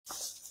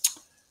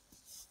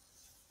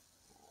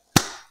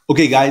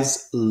Okay,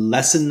 guys,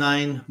 lesson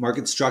 9,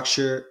 market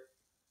structure.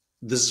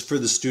 This is for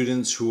the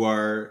students who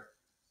are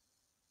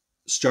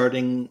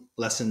starting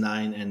lesson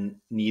 9 and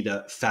need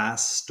a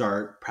fast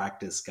start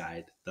practice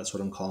guide. That's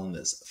what I'm calling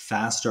this,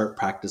 fast start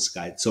practice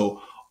guide.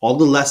 So all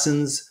the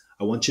lessons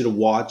I want you to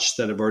watch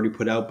that I've already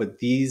put out, but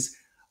these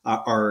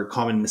are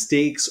common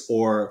mistakes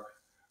or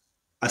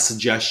a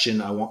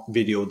suggestion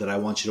video that I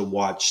want you to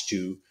watch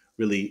to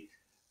really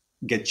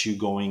get you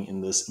going in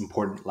this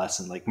important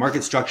lesson. Like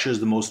market structure is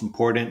the most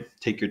important.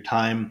 Take your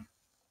time.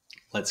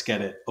 Let's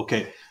get it.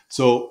 Okay.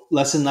 So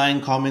lesson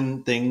 9,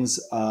 common things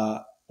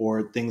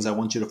or things I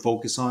want you to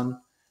focus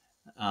on.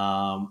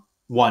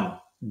 1,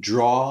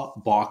 draw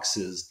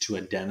boxes to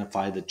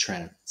identify the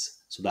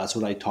trends. So that's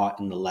what I taught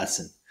in the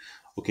lesson.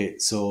 Okay.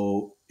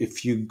 So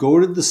if you go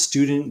to the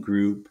student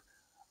group,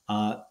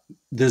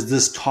 there's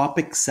this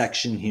topic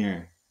section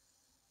here.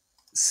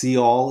 See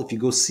all. If you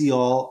go see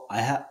all,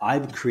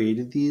 I've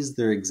created these.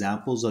 They're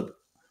examples of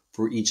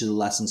for each of the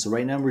lessons. So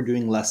right now we're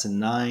doing lesson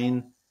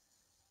 9.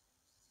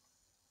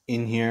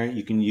 In here,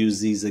 you can use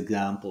these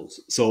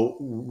examples. So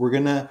we're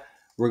gonna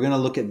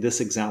look at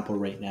this example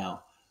right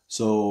now.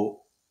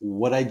 So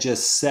what I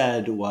just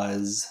said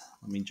was,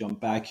 let me jump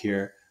back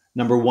here.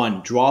 Number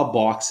 1, draw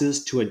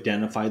boxes to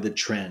identify the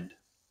trend.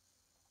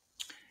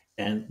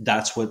 And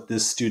that's what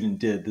this student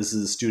did. This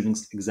is a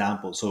student's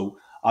example. So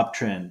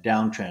uptrend,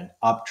 downtrend,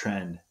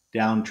 uptrend,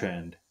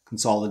 downtrend,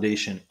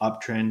 consolidation,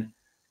 uptrend,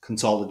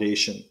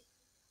 consolidation.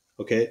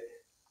 Okay.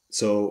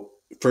 So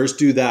first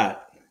do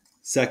that.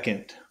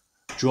 Second,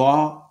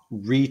 draw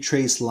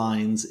retrace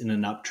lines in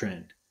an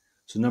uptrend.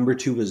 So number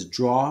 2 is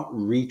draw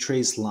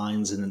retrace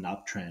lines in an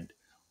uptrend.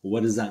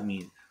 What does that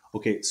mean?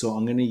 Okay, so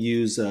I'm going to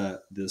use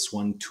this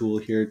one tool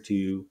here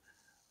to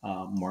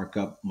mark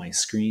up my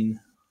screen.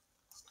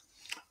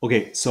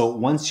 Okay, so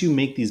once you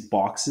make these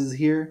boxes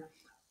here,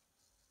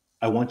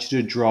 I want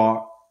you to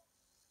draw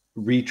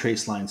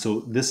retrace lines.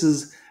 So this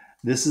is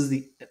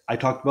I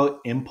talked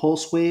about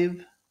impulse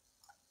wave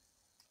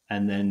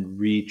and then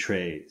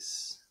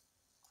retrace.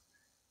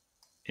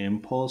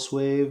 Impulse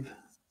wave,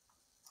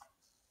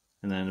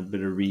 and then a bit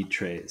of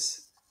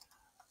retrace.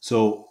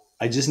 So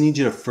I just need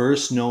you to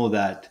first know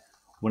that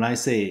when I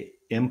say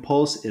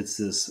impulse, it's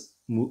this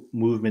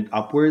movement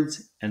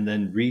upwards, and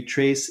then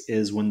retrace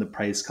is when the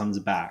price comes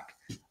back.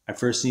 I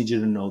first need you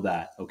to know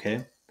that,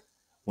 okay?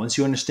 Once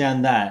you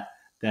understand that,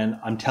 then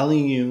I'm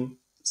telling you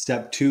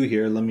step 2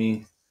 here. Let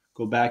me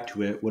go back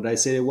to it. What I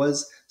said it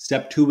was,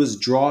 step 2 was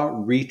draw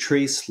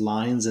retrace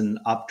lines in an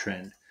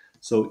uptrend.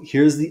 So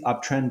here's the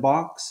uptrend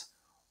box.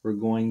 We're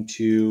going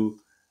to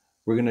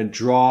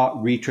draw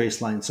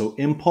retrace lines. So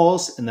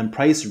impulse and then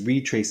price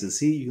retraces.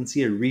 See, you can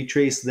see a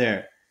retrace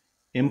there.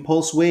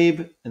 Impulse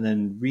wave and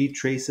then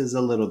retraces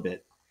a little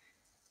bit.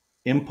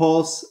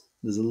 Impulse,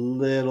 there's a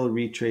little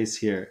retrace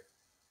here.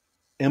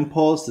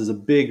 Impulse, there's a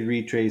big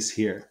retrace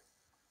here.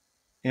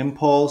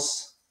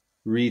 Impulse,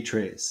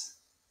 retrace.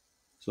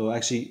 So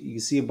actually you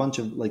see a bunch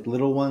of like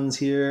little ones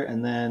here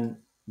and then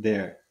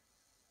there.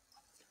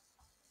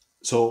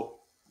 So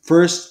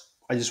first,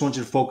 I just want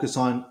you to focus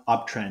on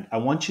uptrend. I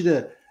want you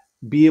to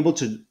be able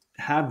to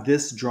have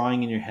this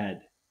drawing in your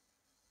head.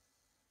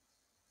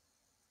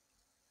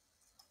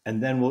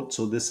 And then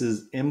so this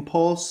is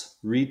impulse,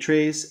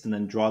 retrace, and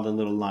then draw the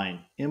little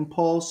line.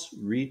 Impulse,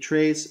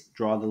 retrace,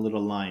 draw the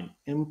little line.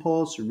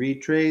 Impulse,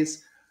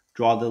 retrace,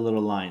 draw the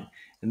little line.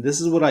 And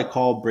this is what I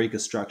call break a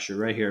structure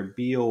right here,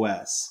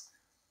 BOS,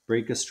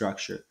 break a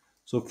structure.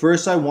 So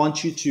first I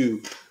want you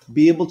to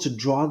be able to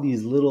draw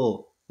these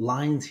little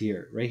lines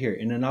here, right here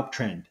in an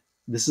uptrend.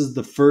 This is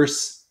the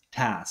first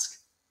task,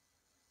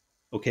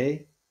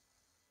 okay?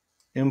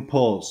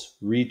 Impulse,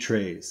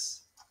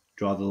 retrace,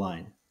 draw the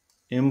line.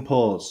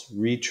 Impulse,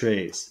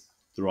 retrace,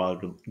 draw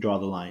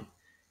the line.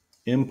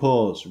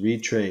 Impulse,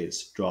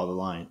 retrace, draw the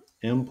line.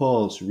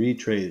 Impulse,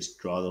 retrace,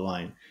 draw the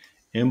line.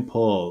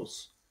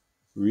 Impulse,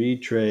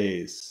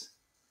 retrace.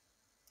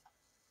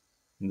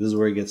 And this is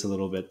where it gets a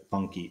little bit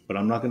funky, but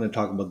I'm not going to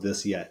talk about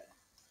this yet.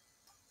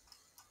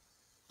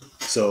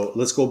 So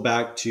let's go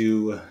back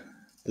to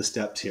the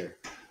steps here.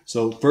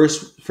 So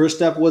first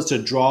step was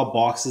to draw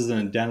boxes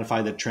and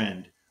identify the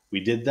trend. We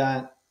did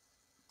that.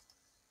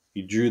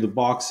 You drew the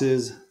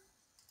boxes.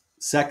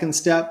 Second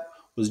step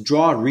was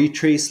draw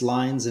retrace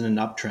lines in an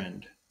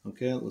uptrend.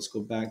 Okay, let's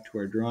go back to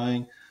our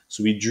drawing.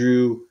 So we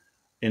drew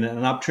in an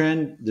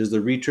uptrend, there's the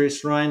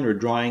retrace line. We're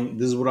drawing,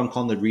 this is what I'm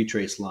calling the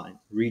retrace line.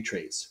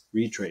 Retrace,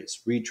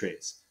 retrace,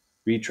 retrace,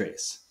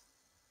 retrace.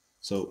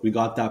 So we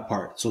got that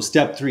part. So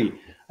step 3,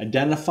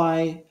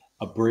 identify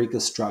a break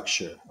of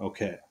structure.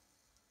 Okay,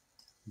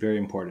 very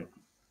important.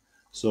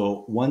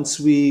 So once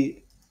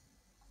we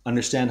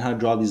understand how to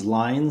draw these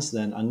lines,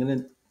 then I'm going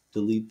to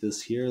delete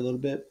this here a little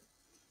bit.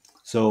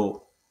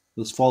 So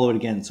let's follow it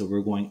again. So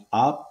we're going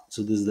up.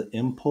 So this is the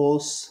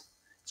impulse.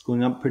 It's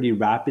going up pretty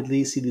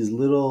rapidly. See these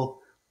little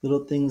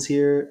things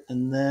here,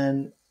 and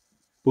then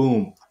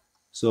boom.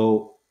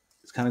 So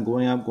it's kind of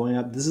going up, going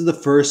up. This is the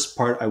first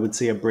part, I would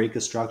say, a break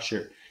of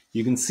structure.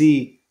 You can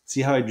see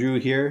how I drew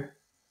here.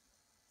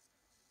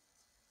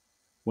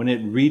 when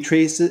it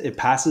retraces, it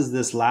passes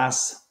this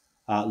last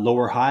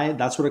lower high.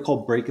 That's what I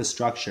call break of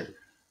structure.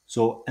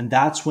 So, and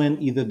that's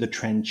when either the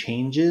trend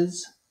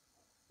changes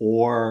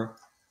or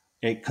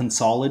it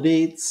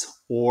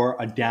consolidates or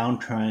a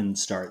downtrend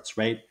starts,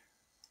 right?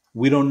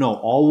 We don't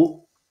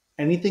know.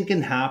 Anything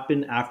can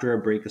happen after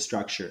a break of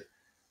structure.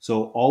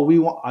 So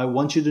I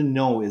want you to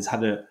know is how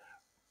to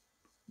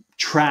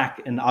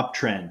track an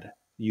uptrend.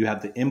 You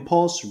have the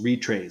impulse,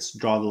 retrace,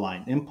 draw the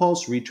line,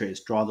 impulse,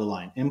 retrace, draw the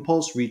line,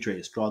 impulse,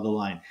 retrace, draw the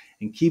line,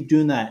 and keep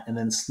doing that. And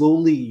then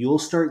slowly you'll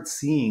start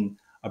seeing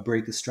a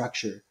break of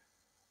structure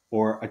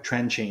or a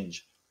trend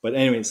change. But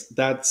anyways,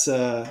 that's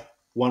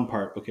one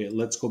part. Okay,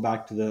 let's go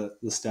back to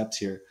the steps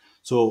here.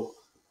 So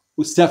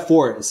step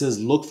 4, it says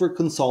look for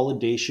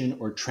consolidation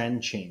or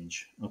trend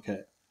change.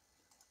 Okay,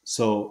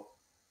 so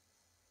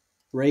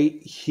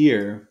right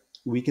here,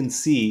 we can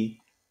see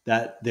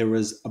that there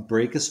was a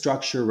break of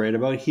structure right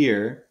about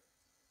here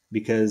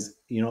because,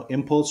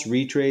 impulse,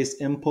 retrace,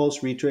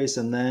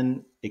 and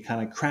then it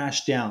kind of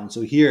crashed down.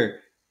 So here,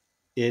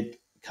 it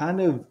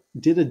kind of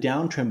did a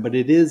downtrend, but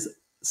it is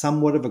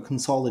somewhat of a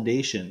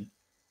consolidation.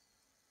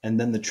 And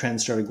then the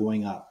trend started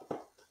going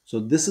up. So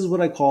this is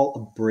what I call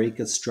a break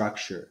of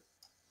structure.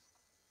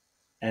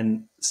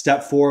 And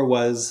step 4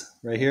 was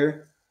right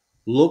here,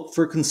 look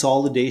for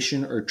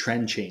consolidation or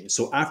trend change.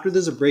 So after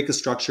there's a break of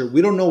structure,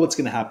 we don't know what's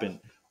going to happen.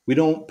 We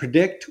don't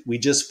predict, we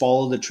just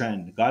follow the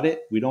trend. Got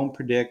it? We don't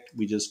predict,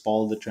 we just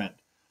follow the trend.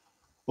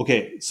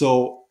 Okay,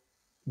 so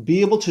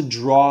be able to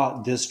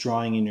draw this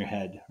drawing in your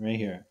head right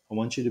here. I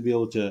want you to be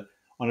able to,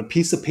 on a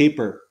piece of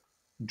paper,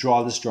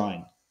 draw this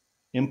drawing.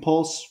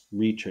 Impulse,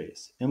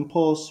 retrace,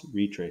 impulse,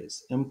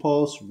 retrace,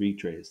 impulse,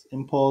 retrace,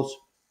 impulse,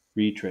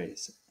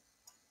 retrace.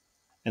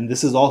 And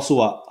this is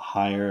also a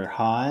higher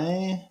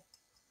high,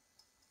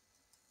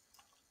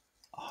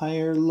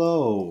 higher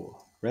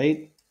low,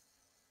 right?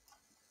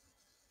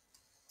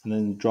 And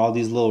then draw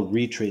these little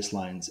retrace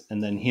lines.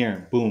 And then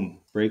here, boom,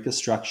 break a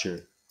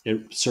structure.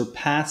 It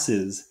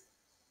surpasses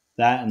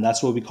that, and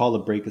that's what we call the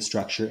break of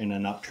structure in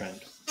an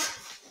uptrend.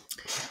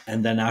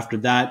 And then after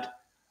that,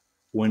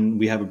 when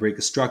we have a break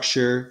of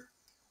structure,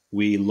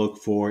 we look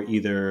for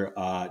either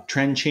a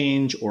trend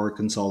change or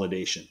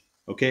consolidation.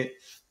 Okay,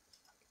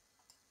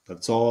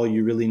 that's all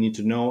you really need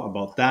to know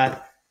about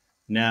that.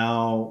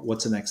 Now,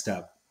 what's the next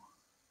step?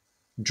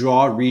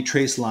 Draw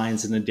retrace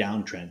lines in a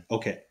downtrend.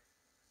 Okay,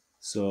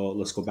 so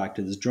let's go back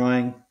to this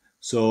drawing.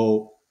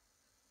 So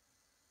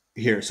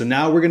here, so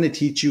now we're going to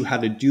teach you how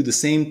to do the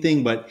same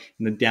thing, but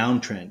in a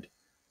downtrend.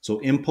 So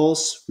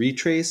impulse,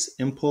 retrace,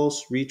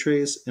 impulse,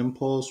 retrace,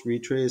 impulse,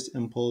 retrace,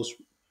 impulse,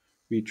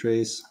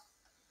 retrace.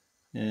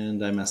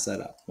 And I messed that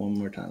up one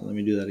more time. Let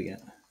me do that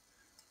again.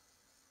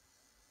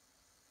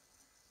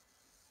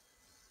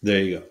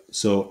 There you go.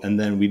 So, and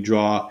then we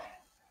draw,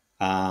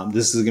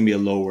 this is going to be a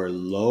lower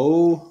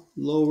low,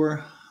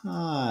 lower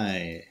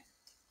high.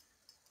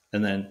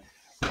 And then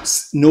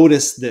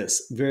notice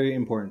this, very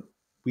important.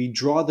 We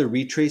draw the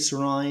retrace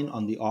line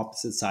on the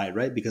opposite side,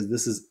 right? Because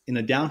this is, in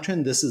a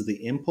downtrend, this is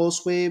the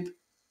impulse wave,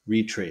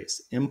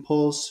 retrace,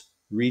 impulse,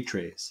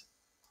 retrace,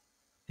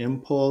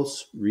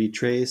 impulse,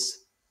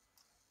 retrace.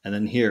 And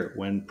then here,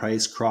 when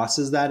price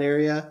crosses that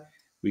area,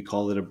 we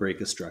call it a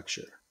break of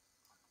structure,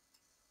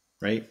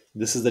 right?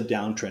 This is the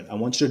downtrend. I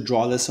want you to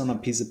draw this on a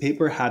piece of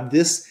paper. Have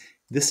this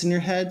in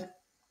your head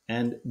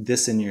and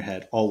this in your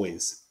head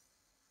always.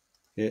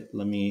 Okay,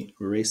 let me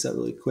erase that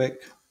really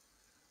quick.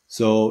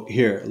 So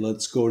here,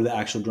 let's go to the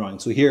actual drawing.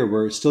 So here,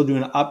 we're still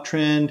doing an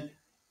uptrend,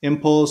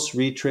 impulse,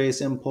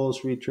 retrace,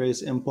 impulse,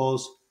 retrace,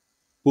 impulse,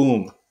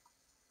 boom.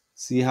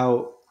 See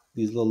how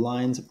these little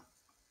lines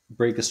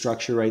break a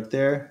structure right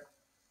there?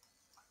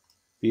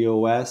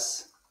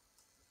 BOS.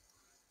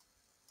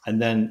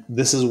 And then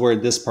this is where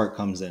this part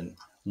comes in.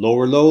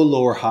 Lower low,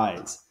 lower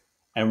highs.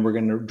 And we're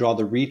going to draw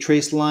the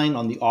retrace line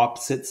on the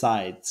opposite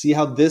side. See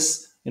how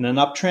this, in an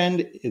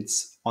uptrend,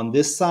 it's on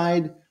this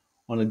side.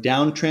 On a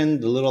downtrend,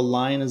 the little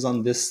line is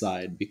on this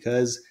side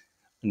because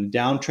in a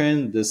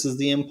downtrend, this is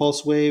the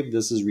impulse wave,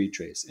 this is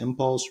retrace.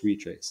 Impulse,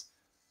 retrace.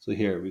 So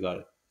here we got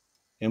it.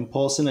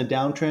 Impulse in a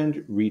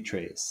downtrend,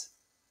 retrace.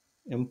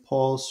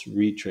 Impulse,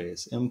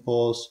 retrace.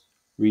 Impulse,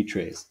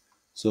 retrace.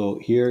 So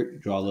here,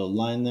 draw a little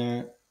line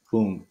there.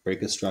 Boom,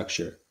 break a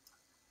structure.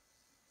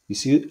 You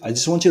see, I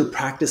just want you to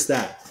practice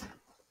that.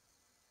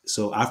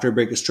 So after a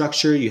break of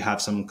structure, you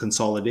have some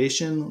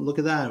consolidation. Look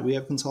at that. We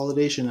have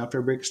consolidation after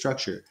a break of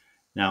structure.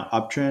 Now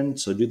uptrend,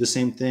 so do the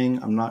same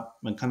thing. I'm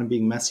kind of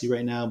being messy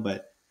right now,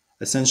 but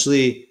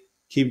essentially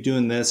keep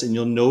doing this and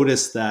you'll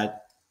notice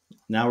that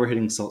now we're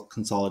hitting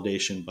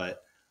consolidation,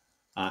 but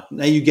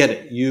now you get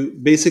it. You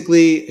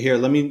basically, here,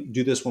 let me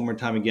do this one more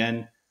time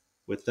again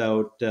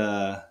without,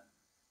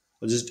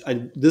 this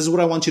is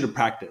what I want you to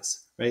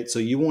practice, right? So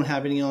you won't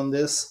have any on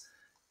this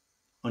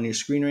on your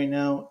screen right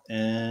now,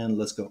 and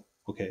let's go.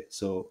 Okay,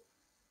 so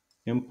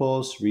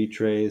impulse,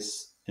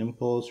 retrace,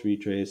 impulse,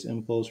 retrace,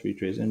 impulse,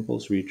 retrace,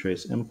 impulse,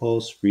 retrace,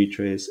 impulse,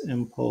 retrace,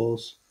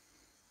 impulse,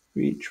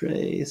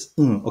 retrace.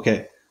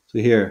 Okay, so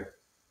here,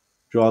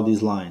 draw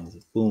these lines.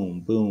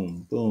 Boom,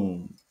 boom,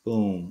 boom,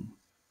 boom,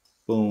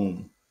 boom,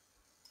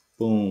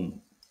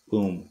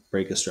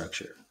 break a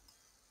structure.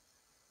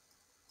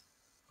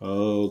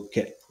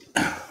 Okay.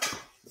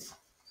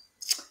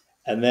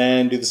 And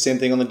then do the same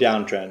thing on the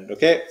downtrend.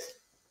 Okay.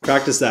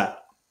 Practice that.